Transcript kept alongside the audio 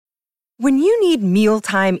When you need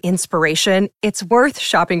mealtime inspiration, it's worth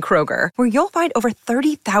shopping Kroger, where you'll find over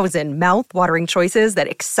 30,000 mouth-watering choices that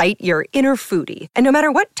excite your inner foodie. And no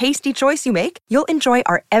matter what tasty choice you make, you'll enjoy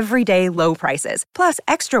our everyday low prices, plus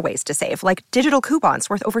extra ways to save, like digital coupons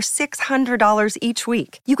worth over $600 each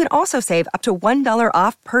week. You can also save up to $1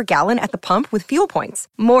 off per gallon at the pump with fuel points.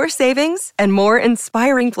 More savings and more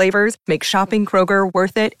inspiring flavors make shopping Kroger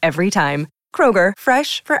worth it every time. Kroger,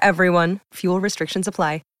 fresh for everyone. Fuel restrictions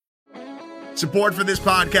apply. Support for this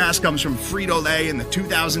podcast comes from Frito-Lay in the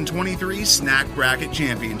 2023 Snack Bracket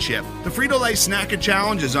Championship. The Frito-Lay Snack It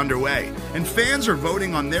Challenge is underway, and fans are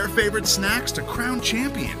voting on their favorite snacks to crown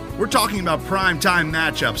champion. We're talking about prime-time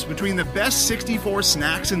matchups between the best 64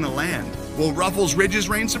 snacks in the land. Will Ruffles Ridges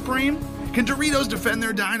reign supreme? Can Doritos defend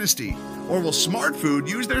their dynasty? Or will Smart Food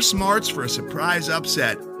use their smarts for a surprise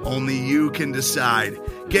upset? Only you can decide.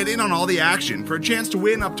 Get in on all the action for a chance to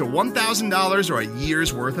win up to $1,000 or a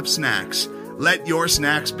year's worth of snacks. Let your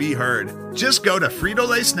snacks be heard. Just go to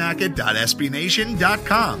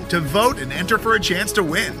fritolaysnacket.sbnation.com to vote and enter for a chance to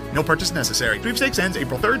win. No purchase necessary. Sweepstakes ends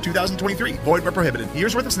April 3rd, 2023. Void where prohibited.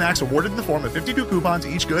 Year's worth of snacks awarded in the form of 52 coupons,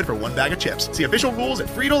 each good for one bag of chips. See official rules at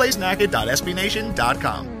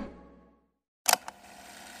fritolaysnacket.sbnation.com.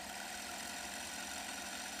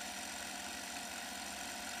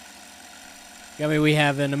 I mean, we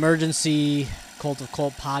have an emergency Colt of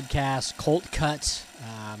Colt podcast, Colt Cut.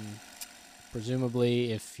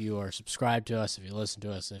 Presumably, if you are subscribed to us, if you listen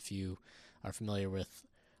to us, if you are familiar with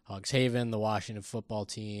Hogs Haven, the Washington football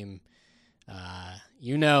team,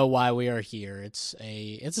 you know why we are here. It's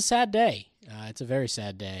a sad day. It's a very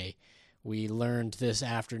sad day. We learned this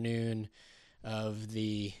afternoon of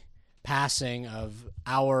the passing of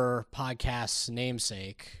our podcast's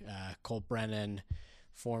namesake, Colt Brennan,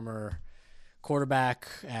 former quarterback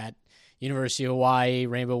at University of Hawaii,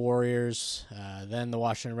 Rainbow Warriors, then the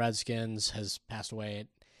Washington Redskins, has passed away at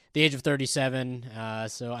the age of 37.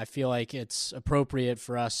 So I feel like it's appropriate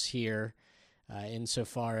for us here,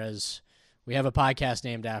 insofar as we have a podcast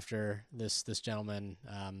named after this gentleman.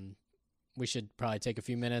 We should probably take a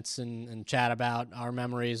few minutes and chat about our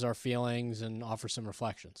memories, our feelings, and offer some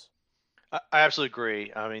reflections. I absolutely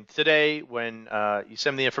agree. I mean, today when you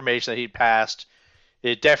send me the information that he'd passed,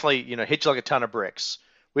 it definitely hit you like a ton of bricks.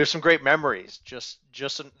 We have some great memories, just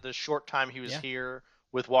in the short time he was here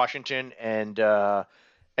with Washington, and yeah,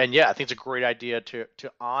 I think it's a great idea to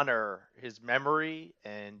honor his memory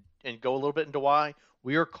and go a little bit into why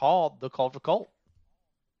we are called the Cult of Colt.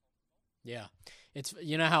 Yeah, it's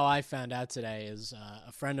how I found out today is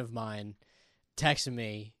a friend of mine texted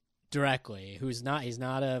me directly, he's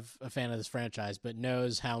not a fan of this franchise, but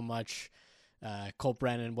knows how much Colt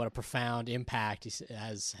Brennan, what a profound impact he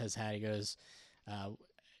has had. He goes,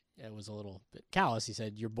 it was a little bit callous. He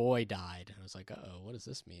said, "Your boy died." And I was like, "Uh-oh, what does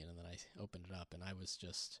this mean?" And then I opened it up, and I was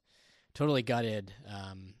just totally gutted.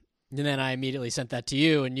 And then I immediately sent that to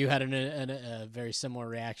you, and you had a very similar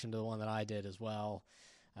reaction to the one that I did as well.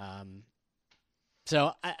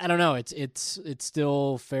 So I don't know. It's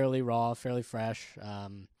still fairly raw, fairly fresh.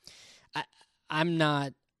 I'm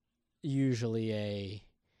not usually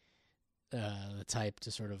the type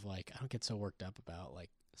to sort of I don't get so worked up about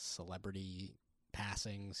celebrity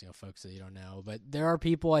passings, folks that you don't know, but there are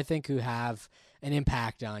people I think who have an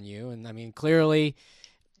impact on you. And I mean, clearly,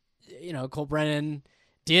 Colt Brennan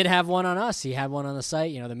did have one on us. He had one on the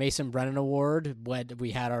site, the Mason Brennan Award.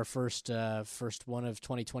 We had our first one of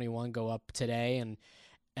 2021 go up today. And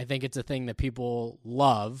I think it's a thing that people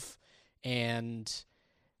love. And,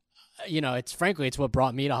 it's what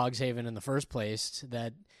brought me to Hogs Haven in the first place,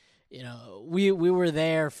 that, we were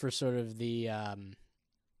there for sort of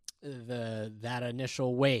that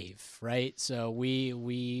initial wave, right? So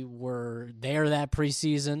we were there that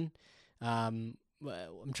preseason. I'm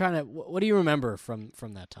trying to. What do you remember from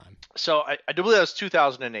that time? So I do believe that was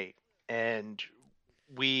 2008, and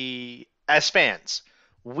we, as fans,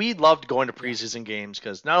 we loved going to preseason games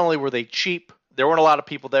because not only were they cheap, there weren't a lot of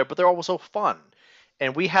people there, but they're also fun,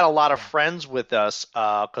 and we had a lot of friends with us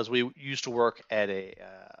because we used to work at a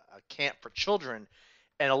camp for children.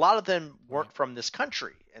 And a lot of them weren't from this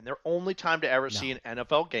country, and their only time to ever see an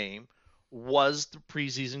NFL game was the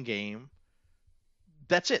preseason game.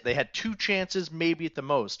 That's it. They had two chances, maybe at the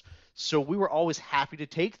most. So we were always happy to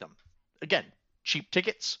take them. Again, cheap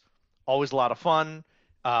tickets, always a lot of fun,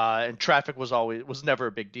 and traffic was never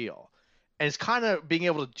a big deal. And it's kind of being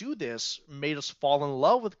able to do this made us fall in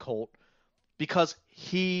love with Colt, because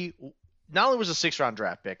he not only was a 6th-round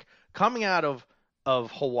draft pick coming out of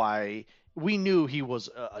Hawaii. We knew he was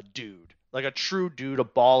a dude, like a true dude, a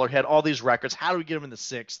baller, had all these records. How do we get him in the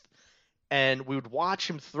 6th? and we would watch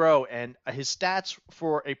him throw, and his stats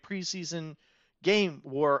for a preseason game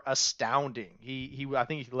were astounding. I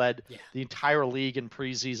think he led the entire league in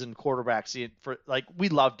preseason quarterbacks. We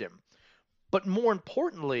loved him. But more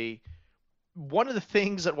importantly, one of the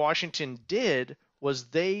things that Washington did was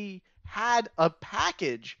they had a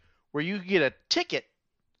package where you could get a ticket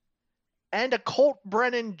and a Colt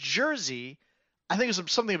Brennan jersey. I think it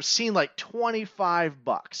was something obscene like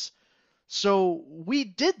 $25. So we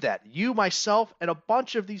did that. You, myself, and a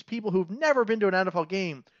bunch of these people who've never been to an NFL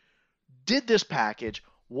game did this package,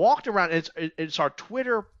 walked around. It's our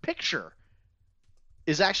Twitter picture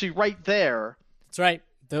is actually right there. That's right.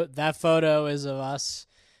 That photo is of us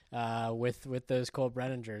with those Colt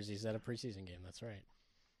Brennan jerseys at a preseason game. That's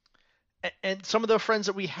right. And some of the friends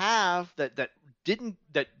that we have that did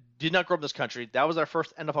not grow up in this country, that was their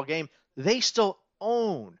first NFL game. They still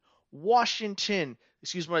own Washington.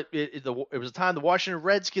 Excuse me. It was a time the Washington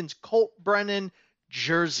Redskins Colt Brennan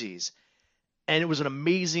jerseys, and it was an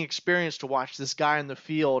amazing experience to watch this guy in the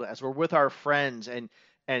field as we're with our friends and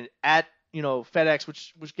at FedEx,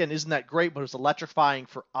 which again isn't that great, but it was electrifying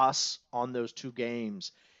for us on those two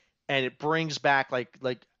games, and it brings back like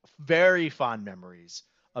very fond memories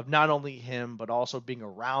of not only him but also being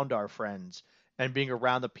around our friends and being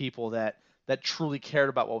around the people that truly cared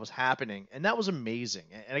about what was happening, and that was amazing.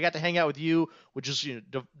 And I got to hang out with you, which is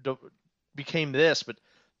became this, but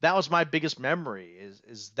that was my biggest memory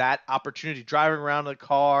is that opportunity, driving around in the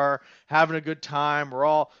car, having a good time. We're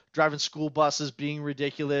all driving school buses, being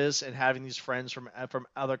ridiculous, and having these friends from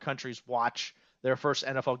other countries watch their first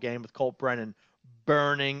NFL game with Colt Brennan,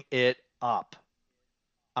 burning it up.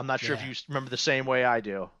 I'm not sure if you remember the same way I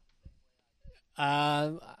do.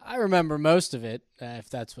 I remember most of it, if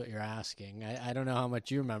that's what you're asking. I don't know how much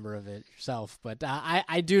you remember of it yourself, but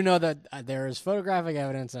I do know that there is photographic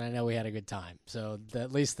evidence, and I know we had a good time. So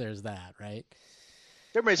at least there's that, right?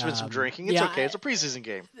 There may have been some drinking. It's okay. It's a preseason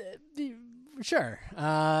game. Sure.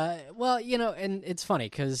 Well, and it's funny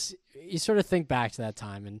because you sort of think back to that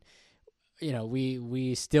time, and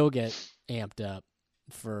we still get amped up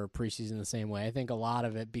for preseason the same way. I think a lot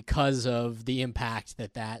of it because of the impact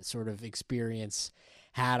that sort of experience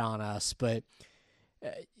had on us. But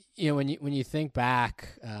when you think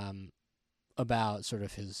back about sort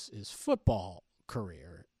of his football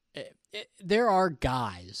career, there are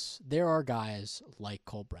guys like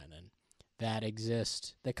Colt Brennan that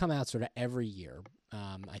exist that come out sort of every year.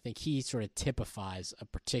 I think he sort of typifies a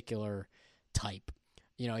particular type.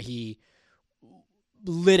 He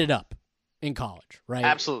lit it up in college, right?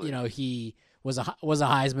 Absolutely. He was a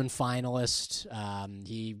Heisman finalist.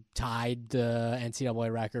 He tied the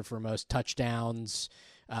NCAA record for most touchdowns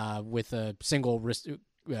with a single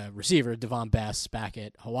receiver, Devon Bess, back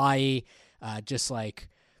at Hawaii.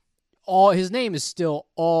 His name is still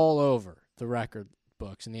all over the record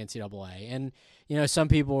books in the NCAA. And some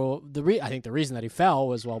people, I think the reason that he fell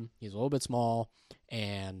was, well, he's a little bit small,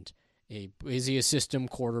 and is he a system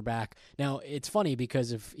quarterback? Now, it's funny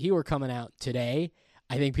because if he were coming out today,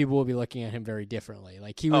 I think people will be looking at him very differently.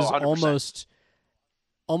 Like he was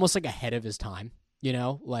almost like ahead of his time,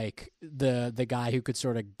 like the guy who could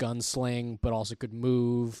sort of gunsling but also could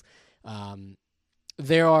move.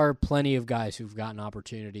 There are plenty of guys who've gotten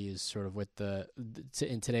opportunities sort of with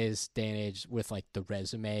in today's day and age with like the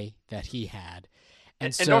resume that he had.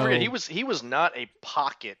 And so, don't forget, he was not a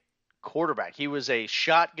pocket quarterback. He was a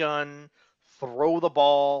shotgun, throw the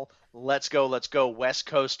ball, let's go, West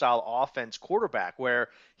Coast style offense quarterback, where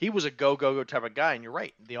he was a go type of guy. And you're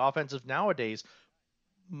right, the offensive nowadays,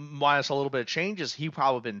 minus a little bit of changes, he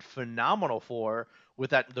probably been phenomenal for with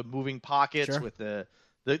the moving pockets, sure, with the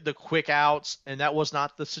quick outs, and that was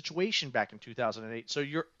not the situation back in 2008. So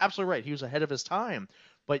you're absolutely right. He was ahead of his time,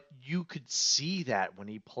 but you could see that when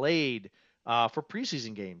he played for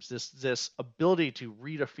preseason games, this ability to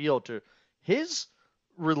read a field. His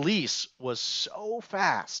release was so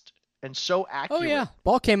fast and so accurate. Oh yeah,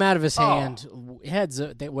 ball came out of his hand. It had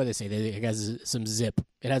what they say. It has some zip.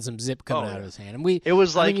 It had some zip coming out of his hand, and it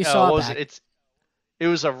was like you saw it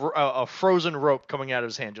was a frozen rope coming out of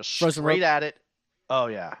his hand, just frozen straight rope at it. Oh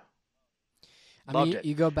yeah.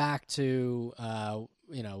 You go back to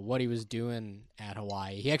what he was doing at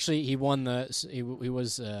Hawaii. He won the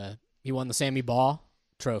Sammy Baugh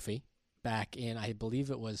Trophy back in, I believe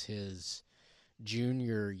it was his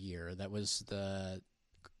junior year. That was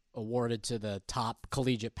awarded to the top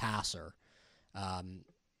collegiate passer.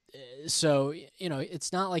 So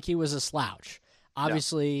it's not like he was a slouch.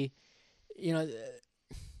 Obviously,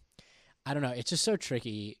 I don't know. It's just so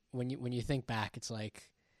tricky when you think back. It's like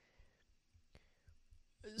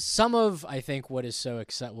some of, I think, what is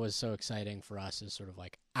was so exciting for us is sort of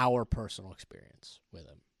like our personal experience with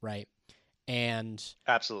him, right? And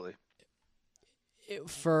Absolutely.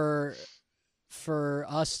 For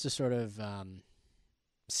us to sort of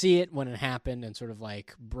see it when it happened, and sort of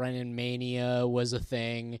like Brennan mania was a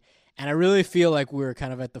thing, and I really feel like we were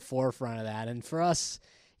kind of at the forefront of that. And for us,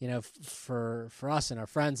 for us and our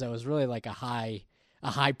friends, that was really like a high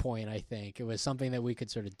point. I think it was something that we could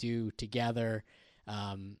sort of do together,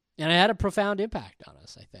 and it had a profound impact on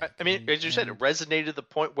us, I think. I mean, as you said, it resonated to the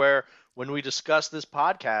point where when we discussed this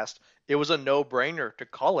podcast, it was a no-brainer to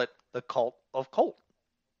call it the Cult of Colt.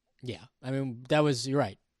 Yeah, I mean, you're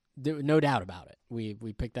right. No doubt about it. We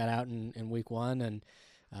picked that out in week 1, and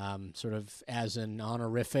sort of as an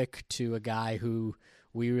honorific to a guy who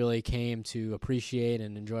we really came to appreciate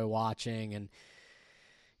and enjoy watching. And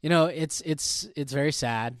it's very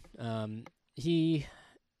sad. I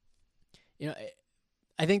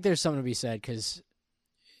think there's something to be said, because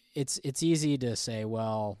it's easy to say,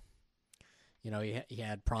 well, he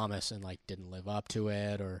had promise and like didn't live up to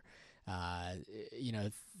it, or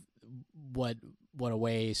what a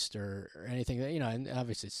waste, or anything that, and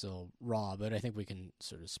obviously it's still raw, but I think we can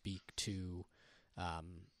sort of speak to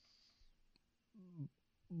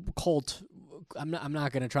Colt. I'm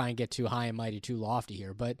not going to try and get too high and mighty, too lofty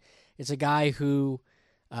here, but it's a guy who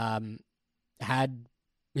had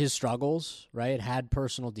his struggles, right? Had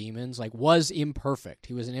personal demons, like was imperfect.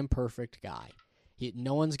 He was an imperfect guy.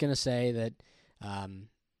 No one's going to say that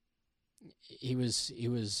he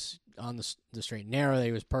was on the straight and narrow, that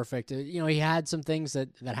he was perfect. He had some things that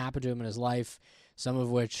happened to him in his life, some of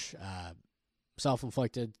which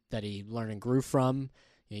self-inflicted, that he learned and grew from.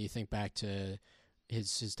 You think back to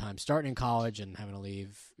his time starting in college and having to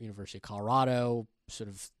leave University of Colorado sort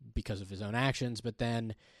of because of his own actions. But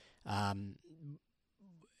then,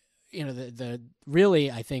 the really,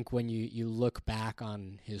 I think when you look back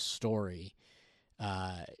on his story,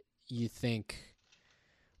 you think,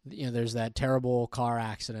 there's that terrible car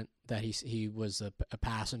accident that he was a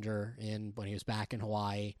passenger in when he was back in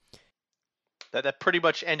Hawaii. That pretty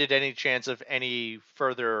much ended any chance of any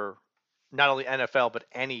further, not only NFL, but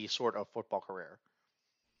any sort of football career.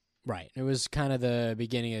 Right. It was kind of the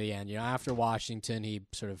beginning of the end. After Washington, he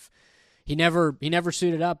never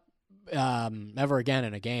suited up ever again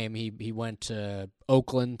in a game. He went to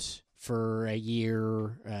Oakland for a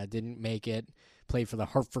year, didn't make it. Played for the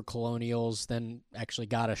Hartford Colonials, then actually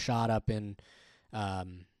got a shot up in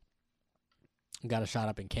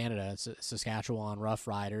Canada, Saskatchewan Rough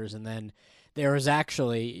Riders, and then there was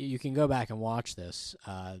actually, you can go back and watch this.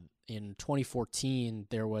 In 2014,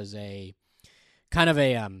 there was a kind of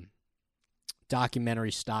a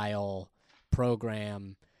documentary style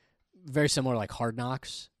program, very similar like Hard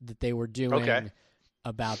Knocks, that they were doing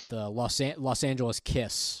about the Los Angeles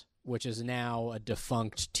Kiss, which is now a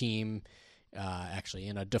defunct team. Actually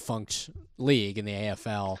in a defunct league in the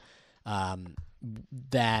AFL,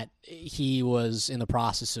 that he was in the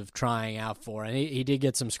process of trying out for, and he did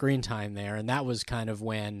get some screen time there, and that was kind of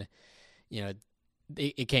when,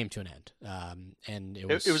 it came to an end, and it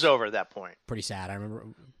was over at that point. Pretty sad. I remember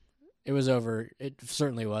it was over. It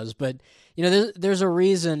certainly was, but there's a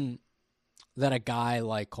reason that a guy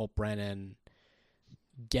like Colt Brennan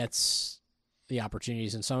gets the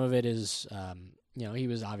opportunities, and some of it is, he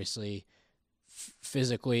was obviously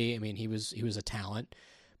physically, I mean, he was a talent,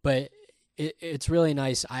 but it's really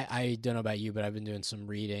nice. I don't know about you, but I've been doing some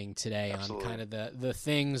reading today on kind of the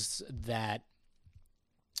things that,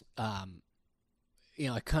 kind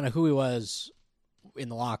of who he was in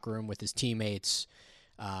the locker room with his teammates.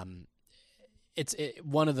 It's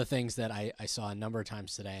one of the things that I saw a number of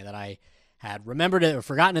times today that I had remembered it or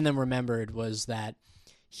forgotten and then remembered was that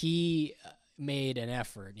he made an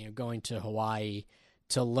effort, going to Hawaii,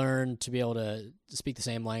 to learn to be able to speak the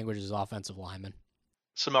same language as offensive linemen.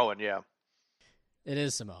 Samoan, yeah. It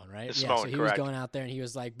is Samoan, right? It's yeah, Samoan, so he correct. was going out there and he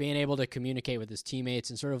was like being able to communicate with his teammates,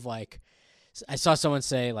 and sort of like, I saw someone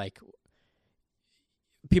say like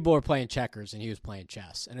people were playing checkers and he was playing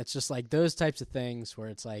chess. And it's just like those types of things where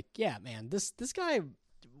it's like, yeah, man, this guy,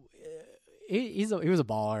 he was a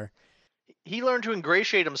baller. He learned to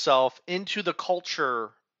ingratiate himself into the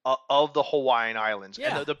culture of the Hawaiian Islands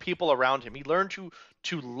and the people around him. He learned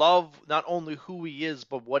to love not only who he is,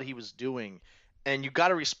 but what he was doing. And you got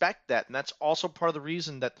to respect that. And that's also part of the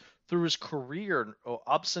reason that through his career,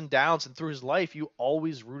 ups and downs, and through his life, you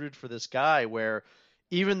always rooted for this guy, where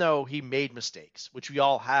even though he made mistakes, which we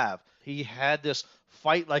all have, he had this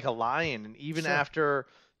fight like a lion. And even after,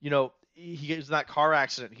 he gets in that car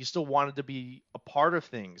accident, he still wanted to be a part of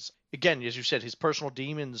things. Again, as you said, his personal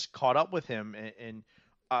demons caught up with him, and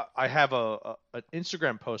I have an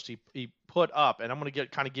Instagram post he put up, and I'm gonna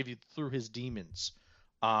kind of give you through his demons.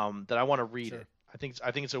 That I want to read Sure. it.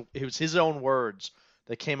 It was his own words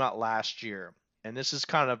that came out last year, and this is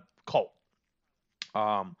kind of Colt.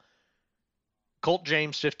 Um, Colt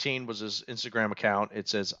James 15 was his Instagram account. It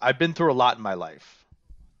says, "I've been through a lot in my life.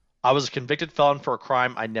 I was a convicted felon for a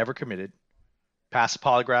crime I never committed, passed the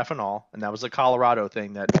polygraph and all, and that was the Colorado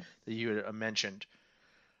thing that you had mentioned.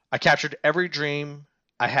 I captured every dream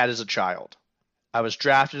I had as a child. I was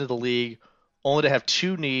drafted to the league only to have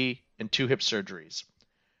 2 knee and 2 hip surgeries.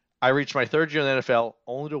 I reached my third year in the NFL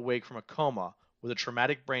only to wake from a coma with a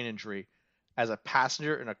traumatic brain injury as a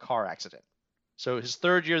passenger in a car accident." So his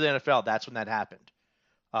third year in the NFL, that's when that happened.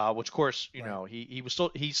 Which, of course, Right.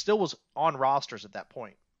 he still was on rosters at that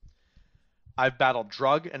point. I've battled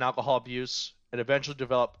drug and alcohol abuse and eventually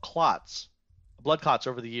developed blood clots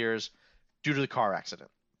over the years due to the car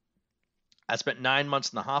accident. I spent 9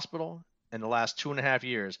 months in the hospital, and the last 2.5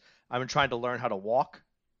 years, I've been trying to learn how to walking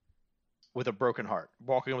with a broken heart.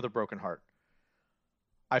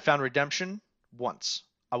 I found redemption once.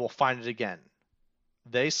 I will find it again.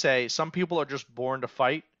 They say some people are just born to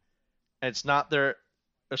fight, and it's not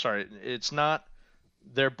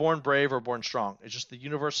they're born brave or born strong. It's just the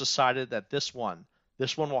universe decided that this one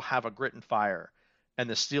will have a grit and fire, and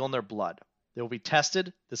the steel in their blood. They will be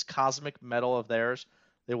tested, this cosmic metal of theirs.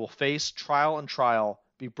 They will face trial and trial,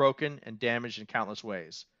 be broken and damaged in countless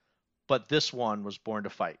ways. But this one was born to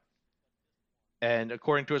fight. And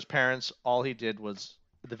according to his parents, all he did was,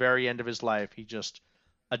 at the very end of his life,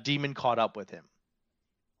 a demon caught up with him.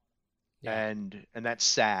 Yeah. And that's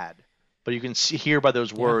sad. But you can see here by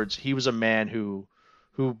those Yeah. words, he was a man who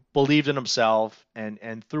believed in himself,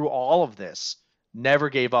 and through all of this, never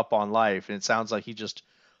gave up on life. And it sounds like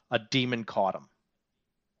a demon caught him.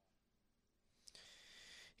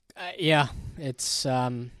 Yeah, it's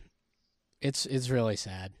really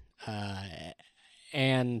sad,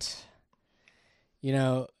 and you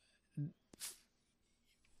know,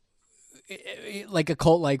 like a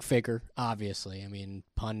cult-like figure. Obviously, I mean,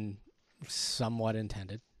 pun somewhat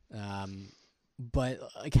intended. But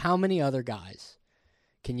like, how many other guys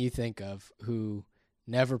can you think of who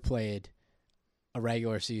never played a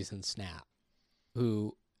regular season snap?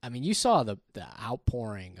 Who, I mean, you saw the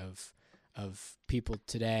outpouring of people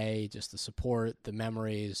today, just the support, the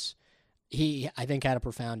memories. He, I think, had a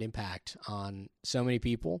profound impact on so many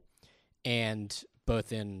people, and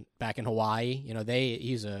both back in Hawaii,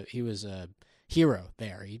 he was a hero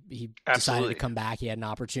there. He decided to come back. He had an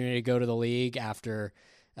opportunity to go to the league after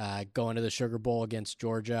going to the Sugar Bowl against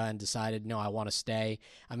Georgia, and decided, no, I want to stay.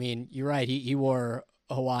 I mean, you're right. He wore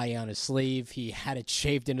Hawaii on his sleeve. He had it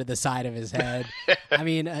shaved into the side of his head. I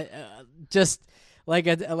mean, just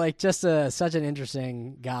such an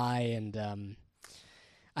interesting guy, and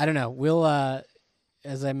I don't know. We'll,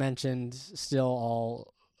 as I mentioned, still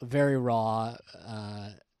all very raw,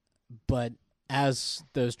 but as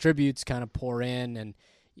those tributes kind of pour in, and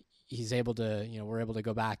he's able to, we're able to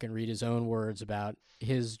go back and read his own words about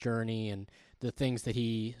his journey and the things that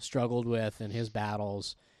he struggled with and his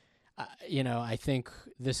battles. I think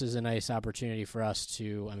this is a nice opportunity for us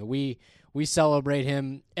to. I mean, we celebrate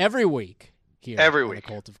him every week here on the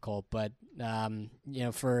Cult of Colt, but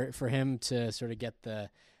for him to sort of get the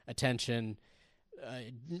attention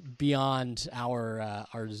beyond our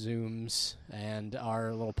Zooms and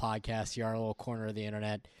our little podcast here, our little corner of the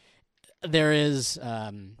internet, there is,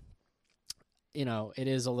 it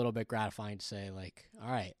is a little bit gratifying to say, like,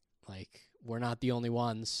 all right, like, we're not the only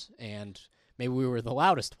ones, and maybe we were the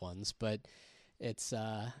loudest ones, but it's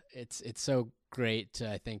so great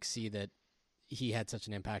to, I think, see that he had such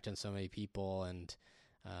an impact on so many people, and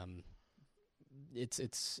it's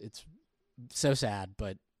so sad,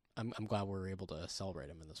 but I'm glad we're able to celebrate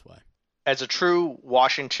him in this way. As a true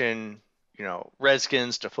Washington,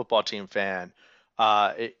 Redskins to football team fan,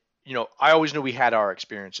 I always knew we had our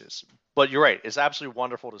experiences, but you're right. It's absolutely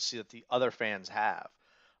wonderful to see that the other fans have.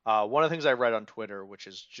 One of the things I read on Twitter, which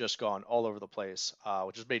has just gone all over the place,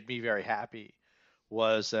 which has made me very happy,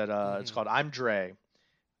 was that it's called "I'm Dre,"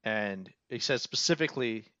 and it says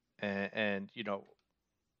specifically, and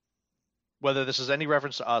whether this is any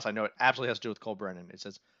reference to us, I know it absolutely has to do with Cole Brennan. It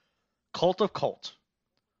says, "Cult of Colt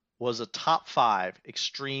was a top 5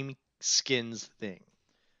 extreme skins thing."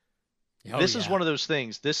 This is one of those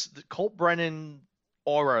things. The Colt Brennan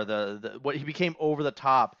aura, the what he became over the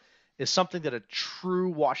top, is something that a true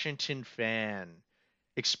Washington fan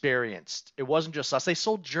experienced. It wasn't just us. They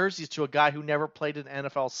sold jerseys to a guy who never played an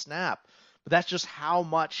NFL snap, but that's just how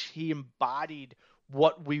much he embodied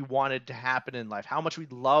what we wanted to happen in life, how much we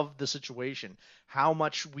loved the situation, how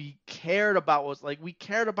much we cared about we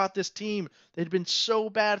cared about this team that had been so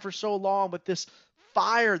bad for so long, but this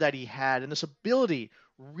fire that he had and this ability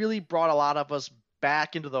really brought a lot of us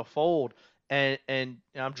back into the fold. And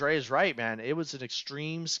Andre is right, man. It was an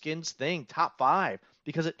extreme skins thing, top 5,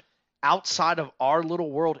 because outside of our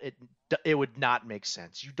little world, it would not make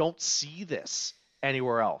sense. You don't see this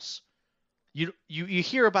anywhere else. You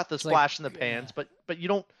hear about this flash in the pans, but you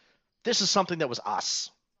don't. This is something that was us.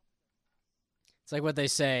 It's like what they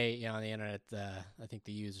say, on the internet. I think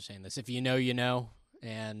the users are saying this: if you know, you know.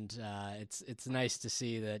 And it's nice to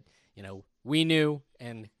see that we knew,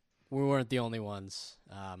 and we weren't the only ones.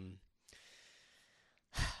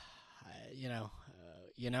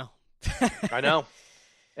 I know,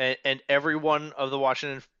 and every one of the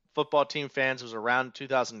Washington football team fans who was around in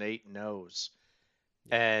 2008 knows,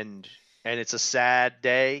 and it's a sad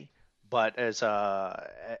day. But as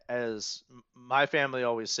my family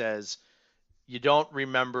always says, you don't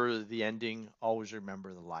remember the ending, always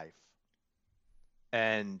remember the life.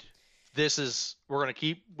 And we're going to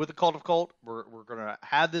keep with the Cult of Colt. We're going to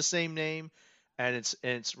have the same name, and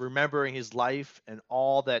it's remembering his life and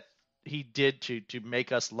all that he did to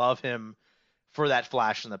make us love him for that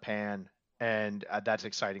flash in the pan. And that's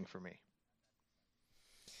exciting for me.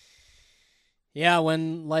 Yeah,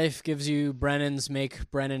 when life gives you Brennan's, make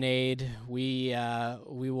Brennanade. We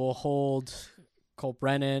will hold Colt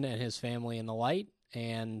Brennan and his family in the light,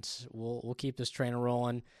 and we'll keep this train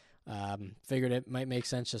rolling. Figured it might make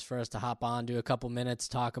sense just for us to hop on, do a couple minutes,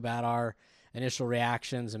 talk about our initial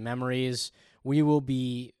reactions and memories. We will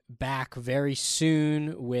be back very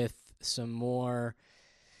soon with some more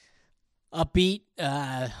upbeat,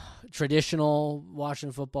 traditional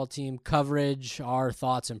Washington football team coverage, our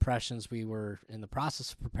thoughts, impressions. We were in the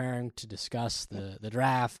process of preparing to discuss the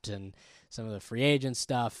draft and some of the free agent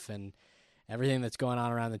stuff and everything that's going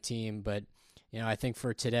on around the team. But, I think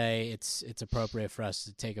for today, it's appropriate for us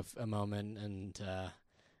to take a moment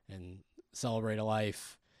and celebrate a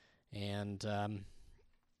life. And, I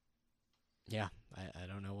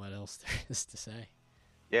don't know what else there is to say.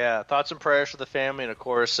 Yeah, thoughts and prayers for the family, and of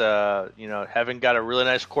course, having got a really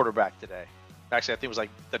nice quarterback today. Actually, I think it was like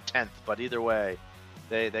the 10th, but either way,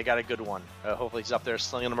 they got a good one. Hopefully, he's up there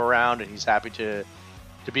slinging them around, and he's happy to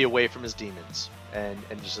be away from his demons and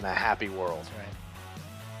just in a happy world. That's right.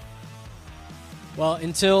 Well,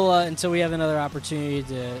 until we have another opportunity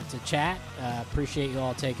to chat, appreciate you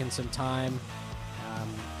all taking some time.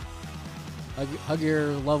 Hug your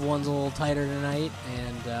loved ones a little tighter tonight,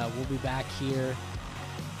 and we'll be back here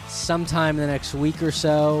sometime in the next week or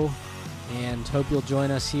so, and hope you'll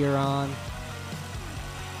join us here on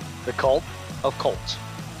the Cult of Colt.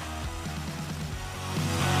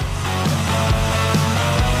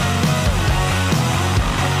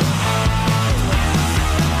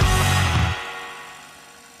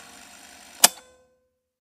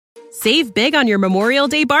 Save big on your Memorial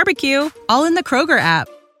Day barbecue, all in the Kroger app.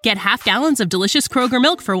 Get half gallons of delicious Kroger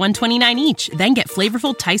milk for $1.29 each. Then get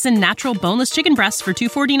flavorful Tyson natural boneless chicken breasts for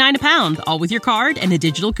 $2.49 a pound, all with your card and a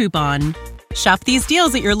digital coupon. Shop these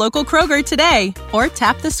deals at your local Kroger today, or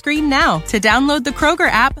tap the screen now to download the Kroger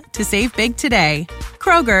app to save big today.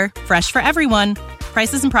 Kroger, fresh for everyone.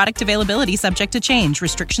 Prices and product availability subject to change.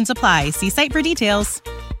 Restrictions apply. See site for details.